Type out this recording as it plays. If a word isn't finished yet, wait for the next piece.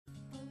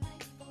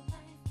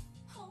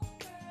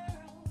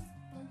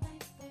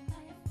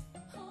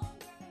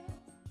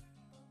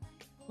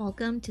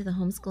Welcome to the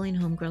Homeschooling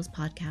Homegirls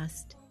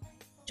podcast.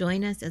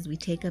 Join us as we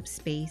take up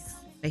space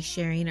by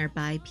sharing our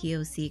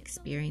BIPOC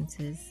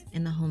experiences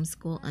in the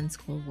homeschool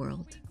unschool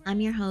world. I'm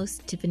your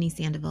host, Tiffany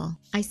Sandoval.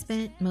 I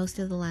spent most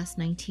of the last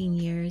 19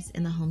 years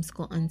in the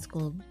homeschool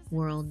unschool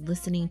world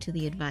listening to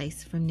the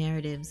advice from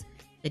narratives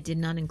that did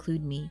not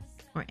include me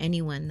or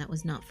anyone that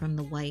was not from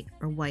the white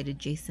or white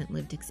adjacent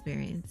lived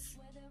experience.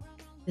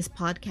 This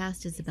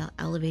podcast is about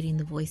elevating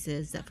the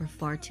voices that for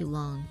far too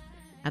long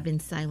have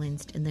been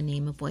silenced in the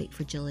name of white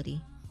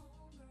fragility.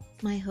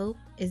 My hope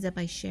is that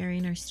by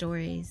sharing our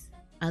stories,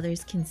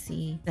 others can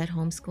see that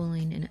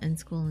homeschooling and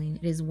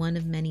unschooling is one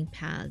of many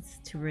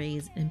paths to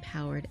raise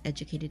empowered,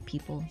 educated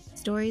people.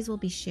 Stories will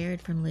be shared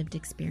from lived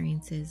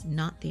experiences,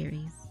 not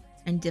theories,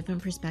 and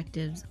different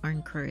perspectives are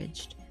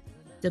encouraged.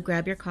 So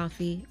grab your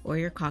coffee or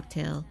your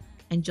cocktail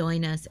and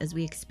join us as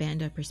we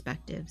expand our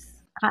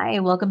perspectives.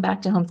 Hi, welcome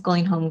back to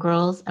Homeschooling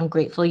Homegirls. I'm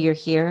grateful you're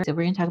here. So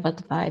we're going to talk about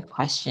the 5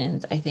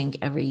 questions I think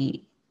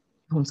every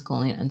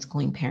homeschooling and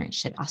unschooling parent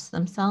should ask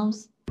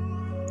themselves.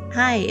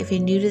 Hi, if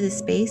you're new to this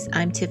space,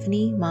 I'm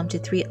Tiffany, mom to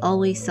 3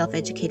 always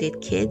self-educated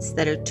kids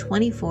that are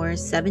 24,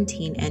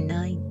 17, and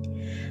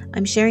 9.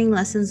 I'm sharing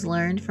lessons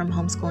learned from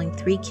homeschooling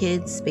 3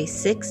 kids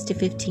spaced 6 to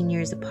 15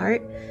 years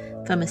apart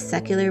from a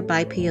secular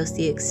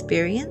BIPOC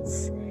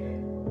experience.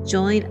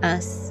 Join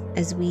us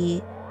as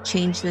we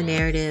change the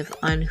narrative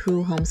on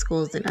who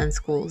homeschools and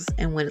unschools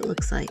and what it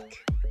looks like.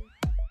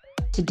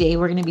 Today,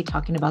 we're going to be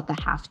talking about the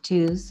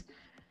have-tos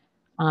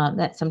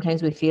that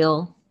sometimes we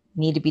feel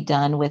need to be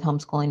done with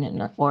homeschooling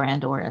and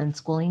or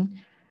unschooling.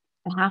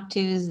 The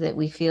have-tos that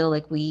we feel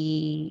like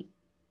we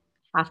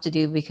have to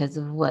do because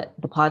of what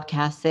the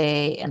podcasts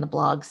say and the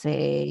blogs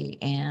say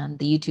and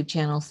the YouTube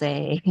channels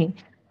say,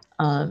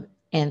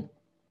 and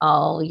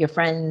all your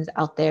friends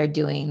out there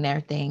doing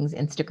their things,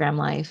 Instagram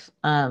life.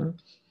 And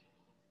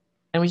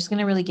we're just going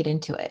to really get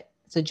into it.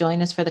 So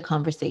join us for the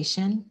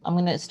conversation. I'm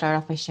going to start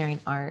off by sharing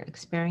our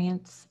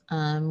experience.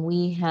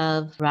 We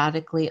have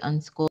radically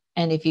unschooled.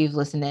 And if you've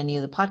listened to any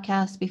of the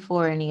podcasts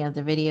before, any of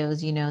the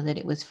videos, you know that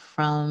it was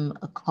from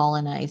a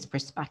colonized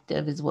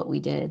perspective is what we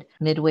did.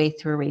 Midway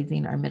through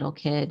raising our middle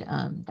kid,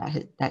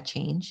 that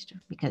changed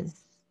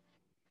because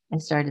I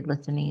started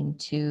listening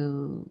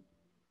to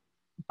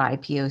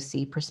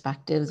BIPOC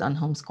perspectives on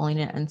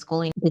homeschooling and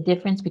unschooling. The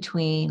difference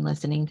between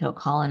listening to a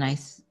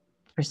colonized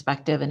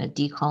perspective and a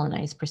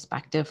decolonized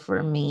perspective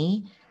for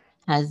me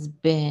has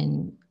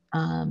been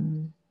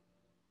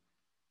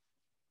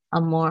a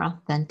more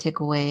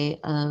authentic way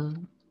of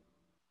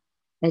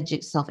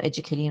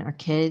self-educating our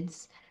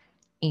kids,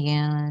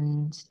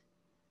 and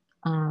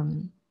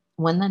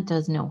one that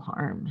does no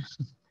harm.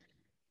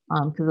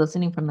 Because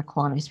listening from the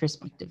colonized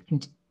perspective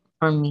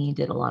for me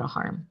did a lot of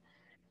harm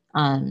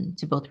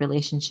to both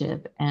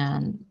relationship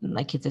and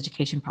my kids'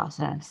 education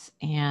process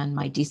and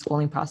my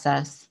deschooling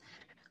process.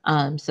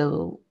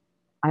 So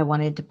I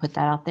wanted to put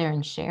that out there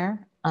and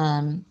share.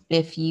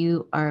 If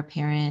you are a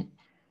parent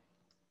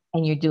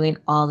and you're doing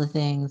all the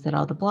things that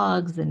all the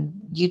blogs and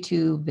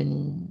YouTube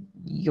and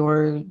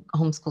your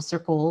homeschool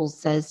circle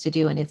says to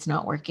do and it's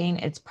not working,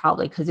 it's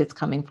probably because it's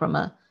coming from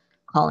a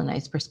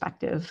colonized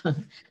perspective.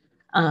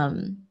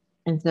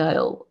 And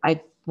so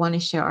I want to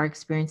share our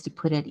experience to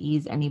put at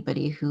ease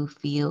anybody who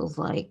feels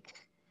like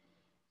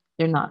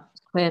they're not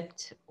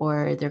equipped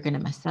or they're going to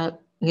mess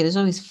up. Okay, there's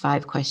always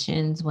 5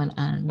 questions when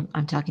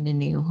I'm talking to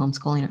new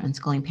homeschooling or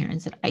unschooling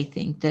parents that I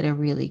think that are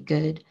really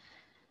good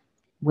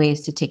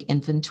ways to take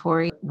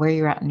inventory where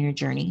you're at in your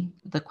journey.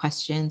 The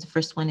questions, the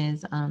first one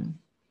is,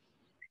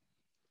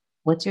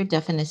 what's your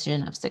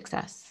definition of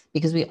success?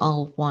 Because we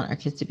all want our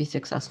kids to be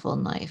successful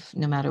in life,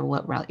 no matter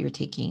what route you're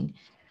taking.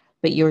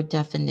 But your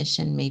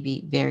definition may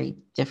be very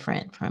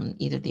different from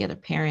either the other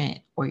parent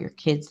or your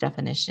kid's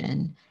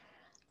definition.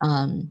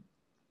 And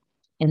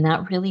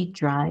that really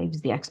drives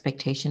the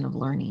expectation of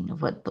learning,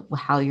 of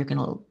how you're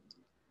going to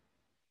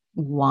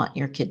want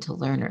your kid to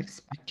learn or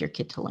expect your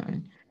kid to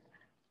learn.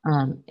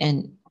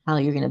 And how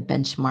you're going to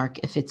benchmark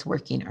if it's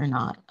working or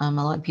not. A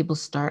lot of people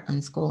start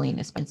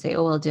unschooling and say,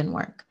 oh, well, it didn't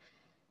work.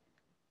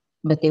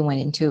 But they went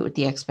into it with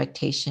the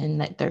expectation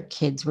that their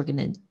kids were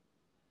going to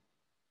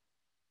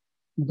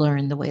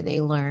learn the way they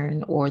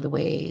learn, or the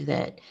way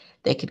that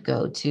they could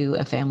go to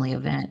a family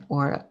event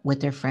or with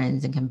their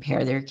friends and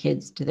compare their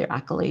kids to their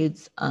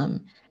accolades.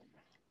 And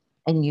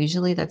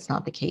usually that's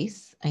not the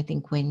case. I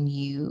think when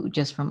you,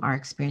 just from our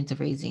experience of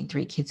raising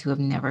 3 kids who have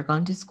never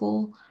gone to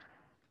school,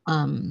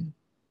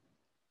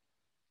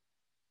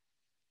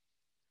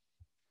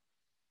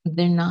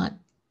 they're not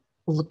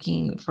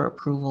looking for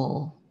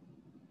approval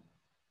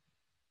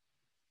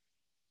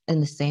in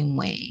the same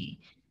way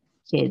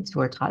kids who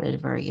are taught at a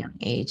very young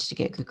age to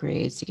get good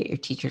grades, to get your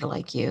teacher to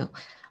like you,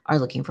 are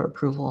looking for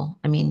approval.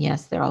 I mean,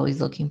 yes, they're always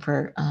looking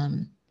for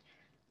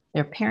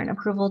their parent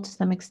approval to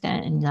some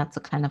extent, and that's a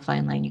kind of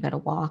fine line you got to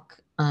walk,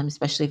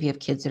 especially if you have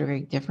kids that are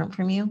very different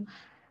from you.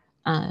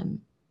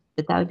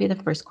 But that would be the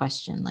first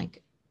question,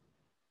 like,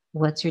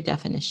 what's your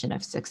definition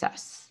of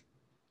success?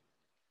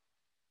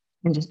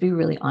 And just be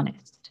really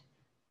honest.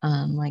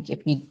 Like, if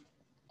you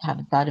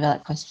haven't thought about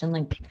that question,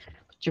 like,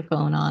 your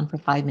phone on for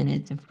 5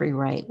 minutes and free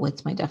write,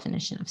 what's my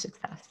definition of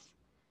success?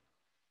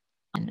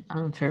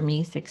 And for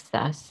me,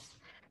 success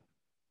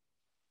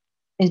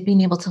is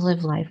being able to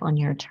live life on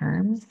your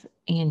terms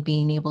and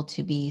being able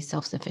to be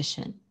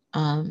self-sufficient.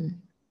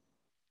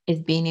 Is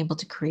being able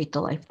to create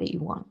the life that you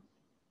want.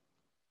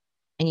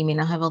 And you may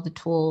not have all the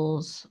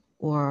tools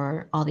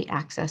or all the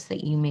access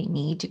that you may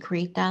need to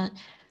create that,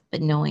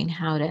 but knowing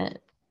how to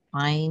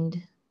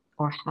find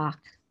or hack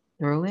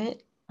through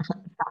it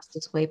the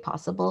fastest way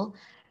possible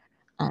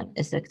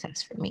is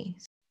success for me.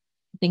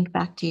 Think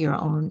back to your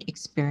own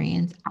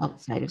experience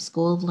outside of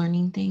school of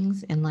learning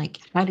things and like,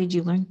 how did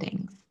you learn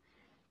things?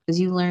 Because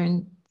you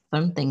learn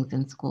some things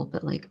in school,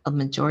 but like a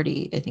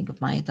majority, I think,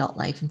 of my adult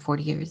life in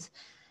 40 years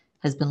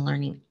has been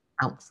learning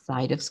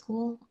outside of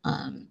school.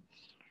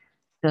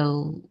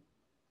 So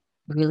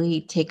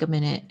really take a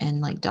minute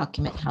and like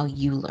document how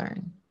you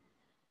learn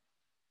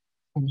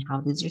and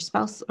how does your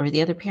spouse or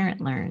the other parent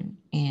learn,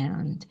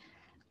 and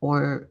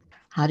or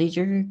how do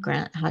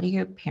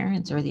your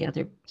parents or the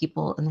other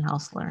people in the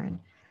house learn,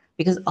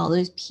 because all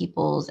those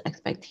people's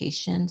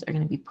expectations are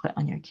going to be put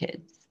on your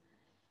kids.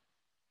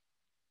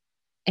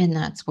 And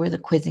that's where the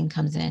quizzing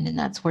comes in, and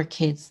that's where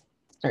kids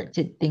start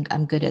to think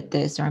I'm good at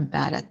this or I'm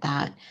bad at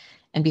that.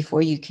 And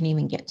before you can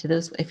even get to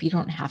those, if you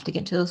don't have to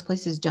get to those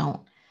places, don't.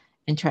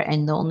 And try,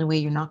 and the only way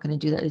you're not going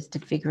to do that is to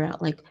figure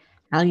out like,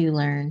 how do you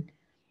learn?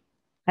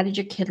 How did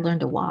your kid learn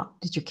to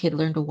walk? Did your kid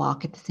learn to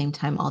walk at the same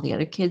time all the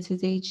other kids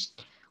his age,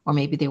 or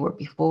maybe they were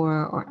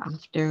before or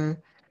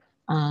after?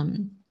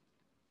 When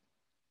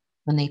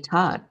they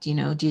talked,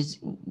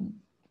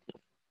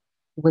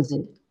 was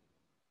it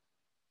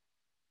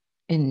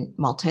in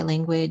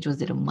multi-language?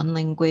 Was it in one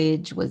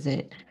language? Was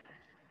it,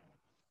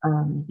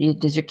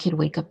 does your kid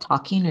wake up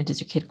talking, or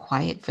does your kid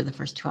quiet for the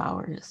first 2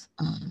 hours?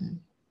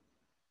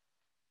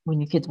 When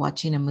your kid's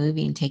watching a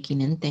movie and taking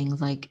in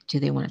things, like,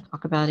 do they want to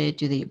talk about it?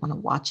 Do they want to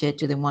watch it?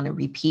 Do they want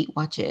to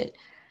watch it?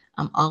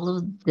 All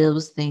of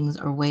those things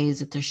are ways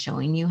that they're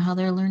showing you how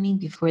they're learning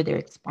before they're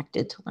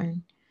expected to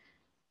learn.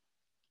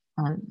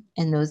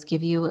 And those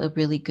give you a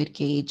really good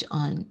gauge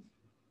on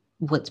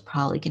what's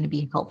probably going to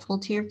be helpful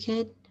to your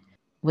kid.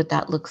 What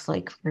that looks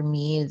like for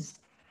me is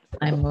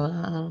I'm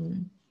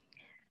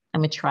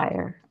a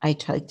trier. I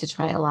like to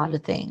try a lot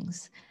of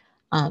things.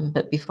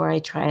 But before I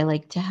try, I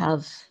like to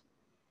have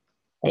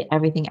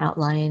everything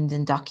outlined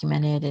and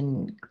documented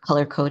and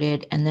color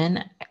coded. And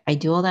then I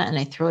do all that and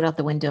I throw it out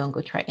the window and go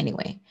try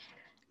anyway.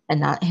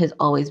 And that has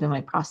always been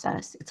my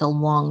process. It's a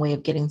long way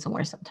of getting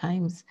somewhere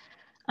sometimes.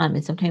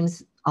 And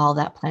sometimes all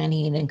that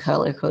planning and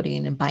color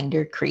coding and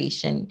binder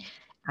creation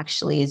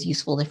actually is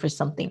useful for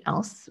something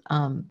else.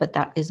 But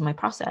that is my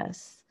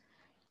process.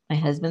 My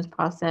husband's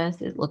process,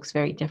 it looks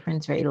very different.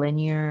 It's very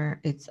linear.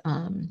 It's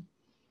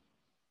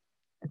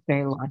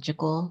very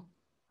logical.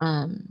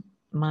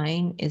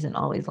 Mine isn't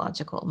always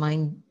logical.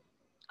 Mine,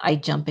 I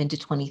jump into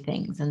 20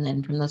 things, and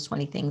then from those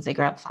 20 things, I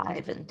grab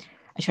 5 and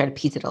I try to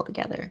piece it all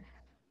together.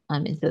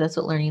 And so that's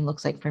what learning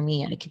looks like for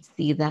me. I could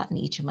see that in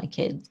each of my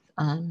kids.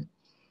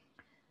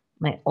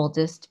 My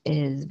oldest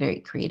is very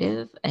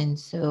creative, and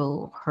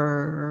so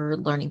her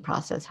learning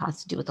process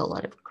has to do with a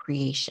lot of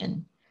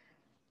creation,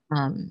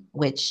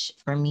 which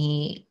for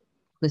me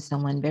was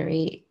someone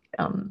very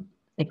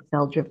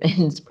Excel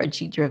driven,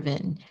 spreadsheet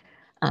driven.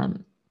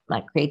 My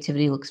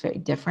creativity looks very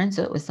different.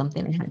 So it was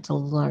something I had to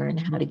learn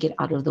how to get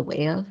out of the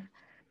way of,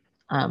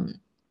 and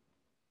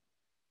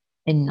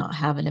not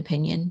have an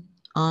opinion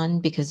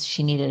on, because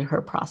she needed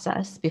her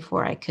process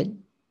before I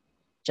could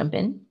jump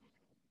in.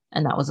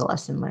 And that was a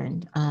lesson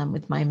learned.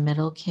 With my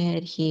middle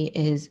kid, he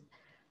is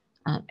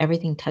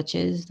everything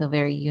touches, so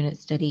very unit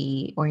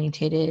study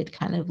orientated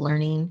kind of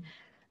learning.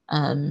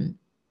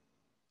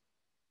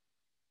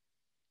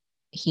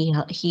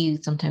 He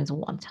sometimes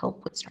wants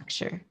help with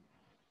structure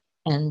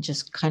and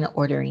just kind of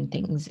ordering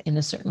things in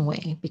a certain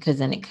way, because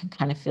then it can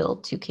kind of feel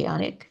too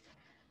chaotic.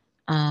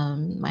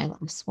 My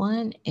last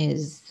one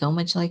is so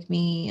much like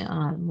me.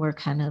 We're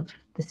kind of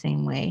the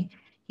same way.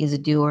 He's a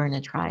doer and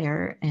a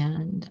trier,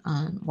 and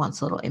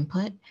wants a little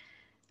input,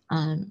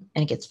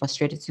 and gets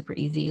frustrated super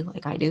easy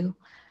like I do.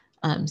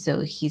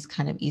 So he's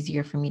kind of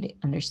easier for me to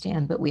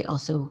understand, but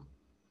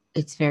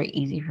it's very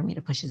easy for me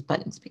to push his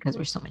buttons because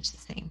we're so much the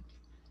same.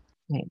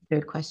 Okay,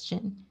 third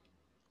question.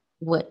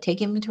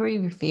 Take inventory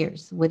of your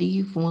fears. What are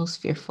you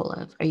most fearful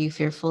of? Are you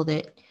fearful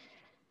that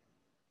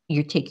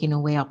you're taking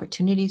away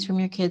opportunities from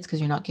your kids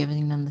because you're not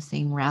giving them the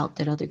same route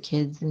that other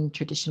kids in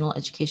traditional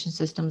education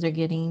systems are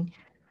getting?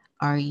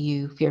 Are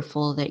you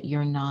fearful that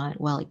you're not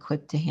well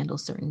equipped to handle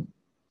certain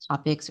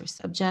topics or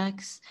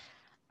subjects?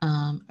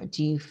 Or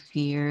do you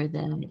fear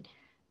that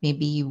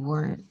maybe you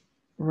weren't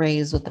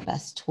raised with the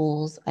best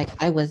tools? Like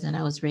I wasn't.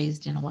 I was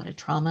raised in a lot of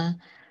trauma.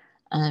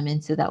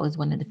 And so that was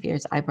one of the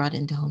fears I brought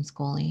into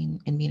homeschooling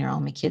and being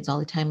around my kids all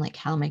the time. Like,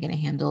 how am I going to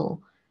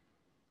handle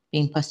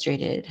being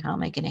frustrated? How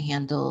am I going to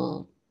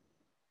handle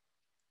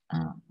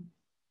um,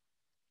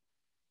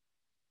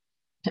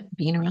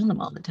 being around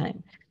them all the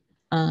time?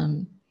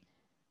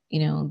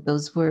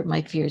 those were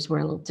my fears were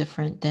a little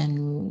different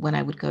than when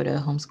I would go to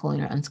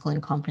homeschooling or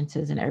unschooling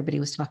conferences and everybody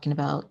was talking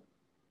about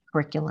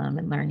curriculum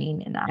and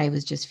learning, and I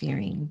was just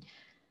fearing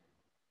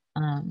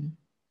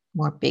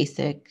more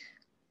basic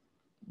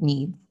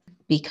needs.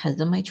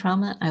 Because of my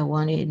trauma, I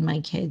wanted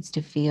my kids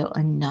to feel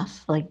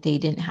enough, like they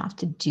didn't have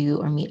to do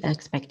or meet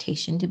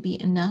expectation to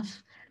be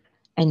enough.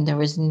 And there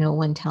was no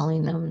one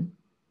telling them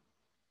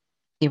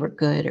they were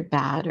good or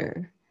bad,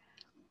 or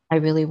I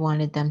really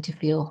wanted them to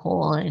feel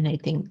whole. And I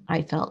think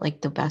I felt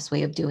like the best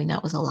way of doing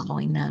that was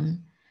allowing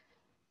them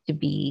to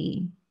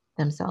be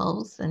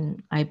themselves.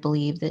 And I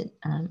believe that,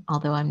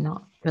 although I'm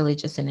not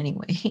religious in any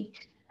way,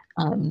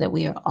 that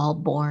we are all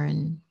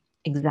born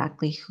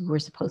exactly who we're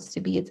supposed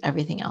to be. It's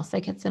everything else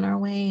that gets in our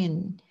way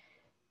and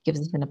gives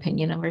us an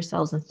opinion of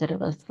ourselves instead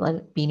of us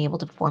being able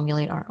to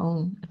formulate our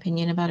own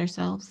opinion about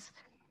ourselves.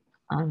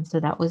 So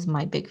that was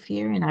my big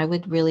fear. And I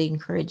would really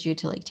encourage you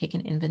to like take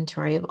an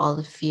inventory of all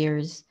the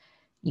fears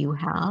you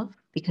have,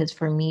 because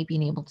for me,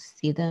 being able to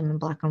see them in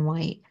black and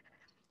white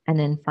and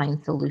then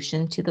find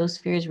solution to those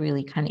fears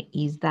really kind of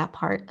ease that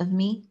part of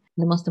me.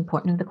 The most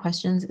important of the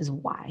questions is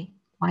why.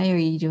 Why are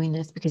you doing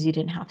this? Because you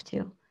didn't have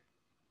to,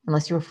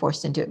 unless you were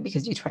forced into it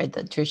because you tried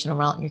the traditional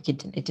route and your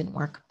kid it didn't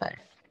work. But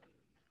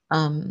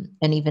and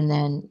even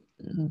then,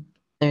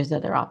 there's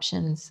other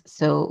options.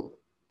 So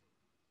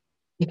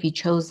if you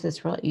chose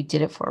this route, you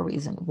did it for a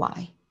reason.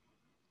 Why?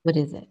 What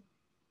is it?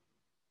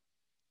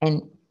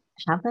 And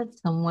have that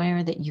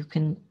somewhere that you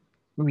can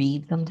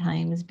read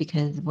sometimes,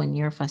 because when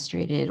you're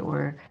frustrated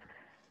or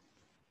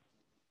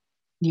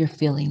you're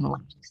feeling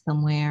like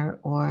somewhere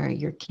or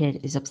your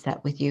kid is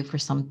upset with you for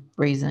some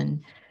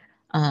reason,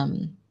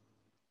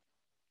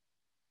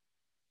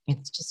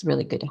 it's just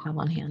really good to have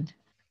on hand.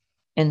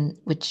 And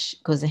which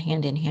goes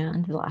hand in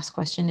hand. The last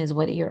question is,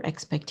 what are your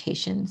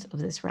expectations of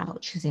this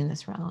route, choosing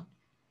this route?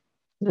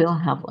 We all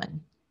have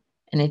one.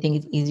 And I think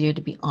it's easier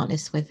to be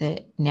honest with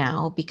it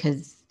now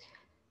because,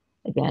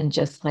 again,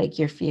 just like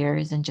your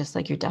fears and just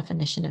like your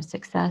definition of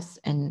success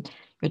and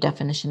your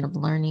definition of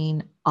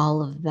learning,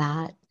 all of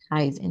that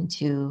ties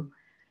into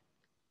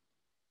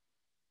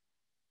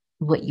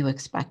what you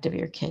expect of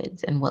your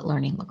kids and what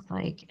learning looks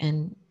like.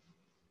 And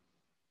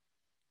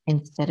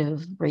instead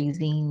of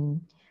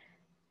raising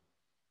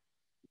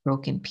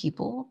broken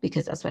people,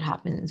 because that's what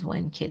happens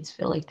when kids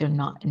feel like they're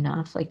not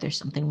enough, like there's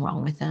something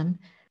wrong with them.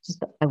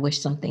 Just, I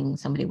wish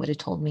somebody would have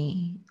told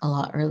me a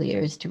lot earlier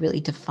is to really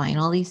define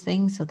all these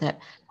things so that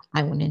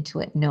I went into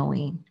it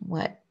knowing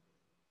what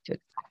to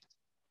expect.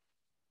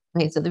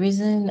 Okay, so the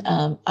reason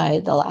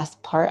the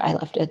last part I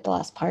left it at the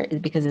last part is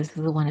because this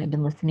is the one I've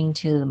been listening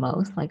to the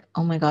most. Like,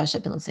 oh my gosh,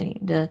 I've been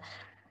listening to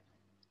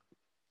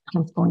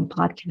homeschooling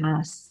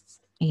podcasts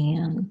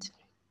and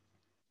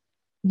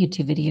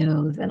YouTube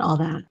videos and all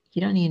that.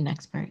 You don't need an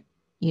expert.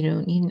 You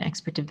don't need an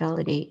expert to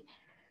validate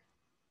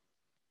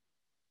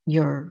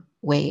your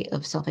way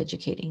of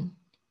self-educating.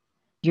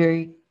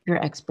 You're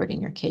expert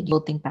in your kid. You'll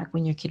think back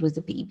when your kid was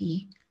a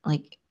baby,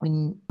 like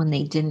when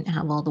they didn't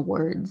have all the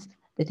words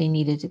that they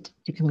needed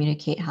to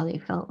communicate how they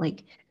felt,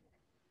 like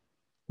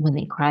when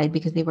they cried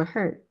because they were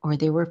hurt or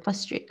they were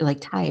frustrated,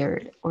 like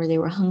tired, or they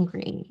were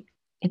hungry.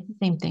 It's the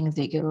same thing as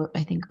they go.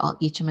 I think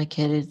each of my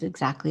kids is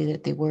exactly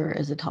that they were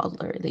as a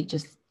toddler. They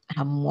just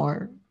have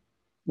more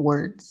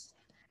words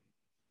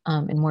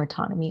and more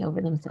autonomy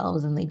over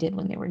themselves than they did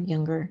when they were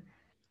younger.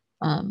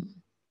 Um,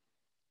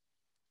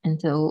 and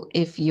so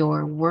if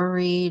you're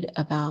worried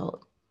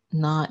about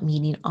not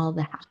meeting all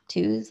the have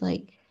tos,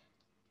 like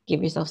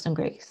give yourself some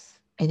grace.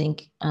 I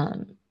think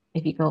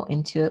if you go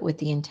into it with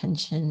the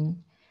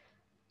intention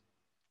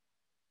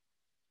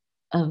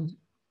of,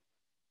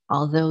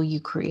 although you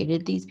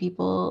created these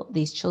people,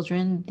 these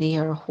children, they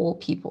are whole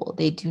people.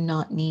 They do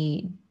not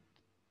need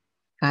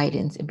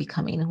guidance in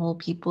becoming whole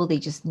people. They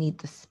just need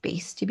the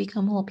space to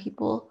become whole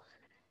people.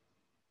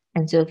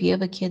 And so if you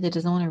have a kid that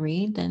doesn't want to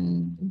read,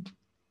 then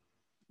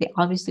they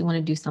obviously want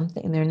to do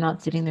something. They're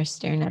not sitting there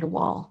staring at a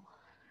wall.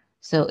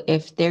 So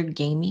if they're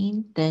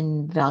gaming,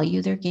 then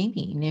value their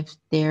gaming. If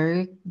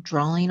they're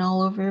drawing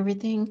all over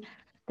everything,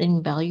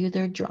 then value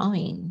their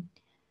drawing.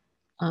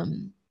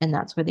 And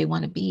that's where they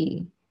want to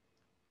be.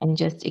 And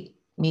just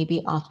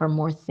maybe offer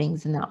more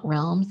things in that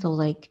realm. So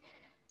like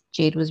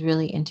Jade was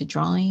really into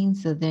drawing.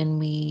 So then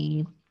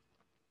we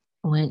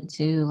went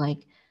to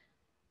like,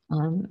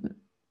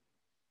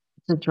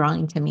 so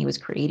drawing to me was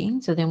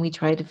creating. So then we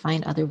tried to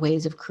find other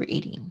ways of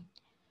creating,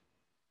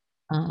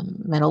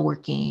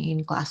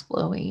 metalworking, glass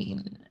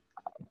blowing,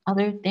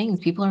 other things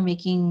people are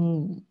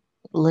making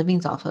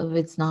livings off of.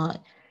 It's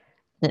not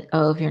that,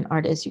 oh, if you're an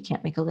artist, you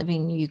can't make a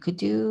living. You could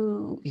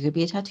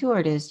be a tattoo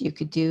artist. You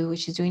could do what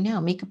she's doing now,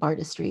 makeup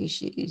artistry.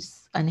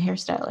 She's a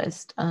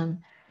hairstylist.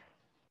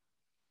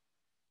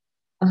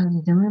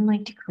 Dylan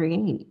liked to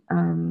create.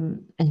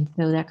 And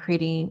so that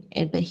creating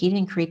it, but he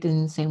didn't create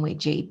in the same way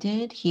Jade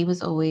did. He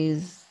was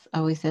always, I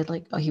always said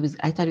like, oh,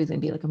 I thought he was gonna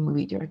be like a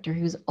movie director.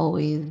 He was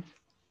always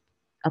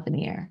up in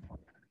the air.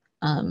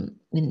 And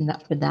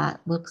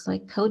that looks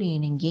like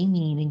coding and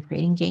gaming and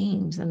creating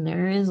games. And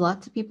there is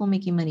lots of people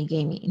making money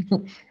gaming.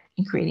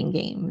 in creating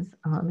games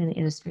in the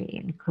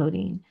industry and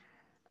coding.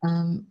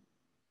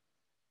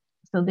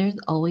 So there's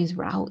always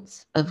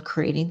routes of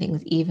creating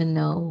things, even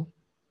though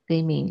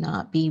they may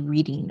not be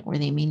reading or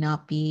they may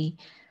not be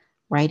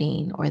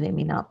writing or they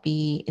may not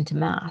be into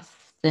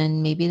math.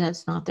 Then maybe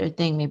that's not their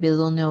thing. Maybe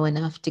they'll know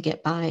enough to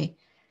get by.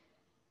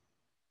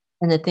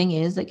 And the thing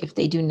is, like, if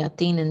they do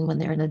nothing and when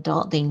they're an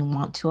adult, they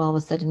want to all of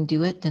a sudden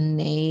do it, then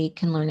they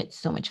can learn it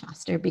so much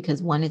faster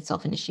because one, it's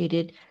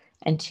self-initiated,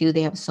 and two,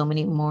 they have so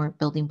many more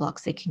building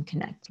blocks they can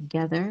connect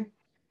together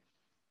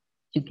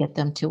to get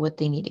them to what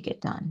they need to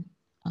get done.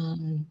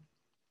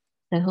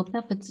 I hope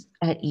that puts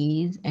at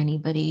ease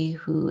anybody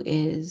who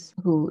is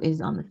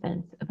on the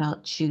fence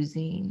about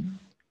choosing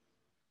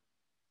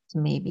to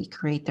maybe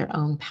create their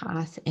own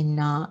path and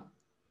not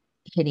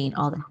hitting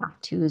all the have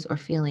tos or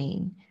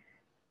feeling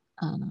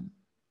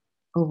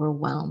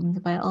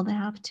overwhelmed by all the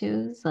have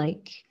tos.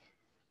 Like,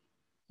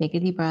 take a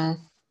deep breath,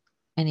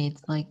 and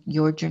it's like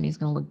your journey is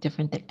going to look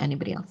different than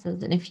anybody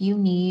else's. And if you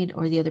need,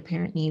 or the other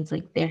parent needs,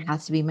 like, there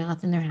has to be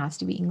math and there has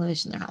to be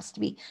English and there has to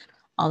be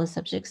all the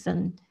subjects,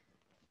 then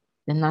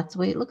that's the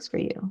way it looks for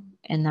you,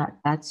 and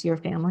that's your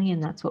family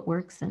and that's what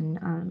works. And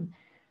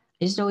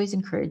I just always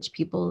encourage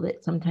people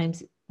that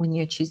sometimes when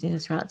you're choosing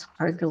this route, it's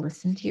hard to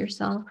listen to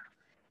yourself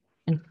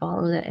and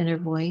follow that inner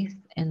voice.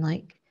 And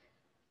like,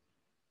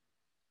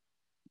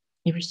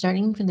 if you're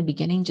starting from the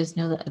beginning, just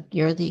know that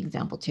you're the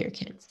example to your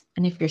kids.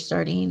 And if you're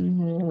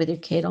starting with your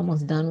kid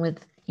almost done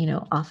with,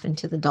 off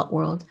into the adult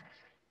world,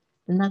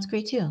 then that's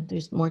great too.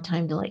 There's more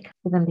time to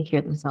for them to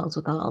hear themselves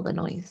without all the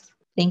noise.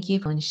 Thank you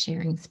for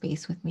sharing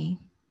space with me.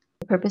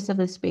 The purpose of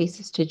this space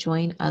is to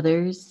join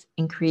others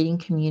in creating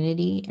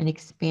community and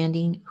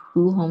expanding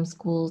who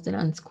homeschools and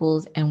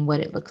unschools and what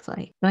it looks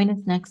like. Join us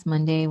next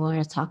Monday. We're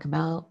going to talk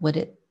about what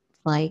it's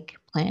like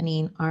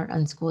planning our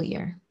unschool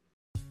year.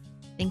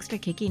 Thanks for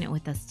kicking it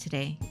with us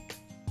today.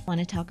 Want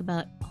to talk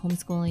about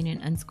homeschooling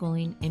and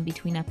unschooling in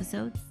between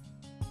episodes?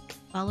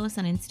 Follow us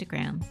on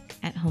Instagram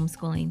at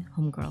Homeschooling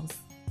Homegirls.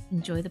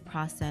 Enjoy the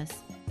process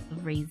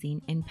of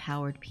raising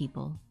empowered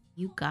people.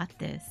 You got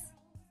this.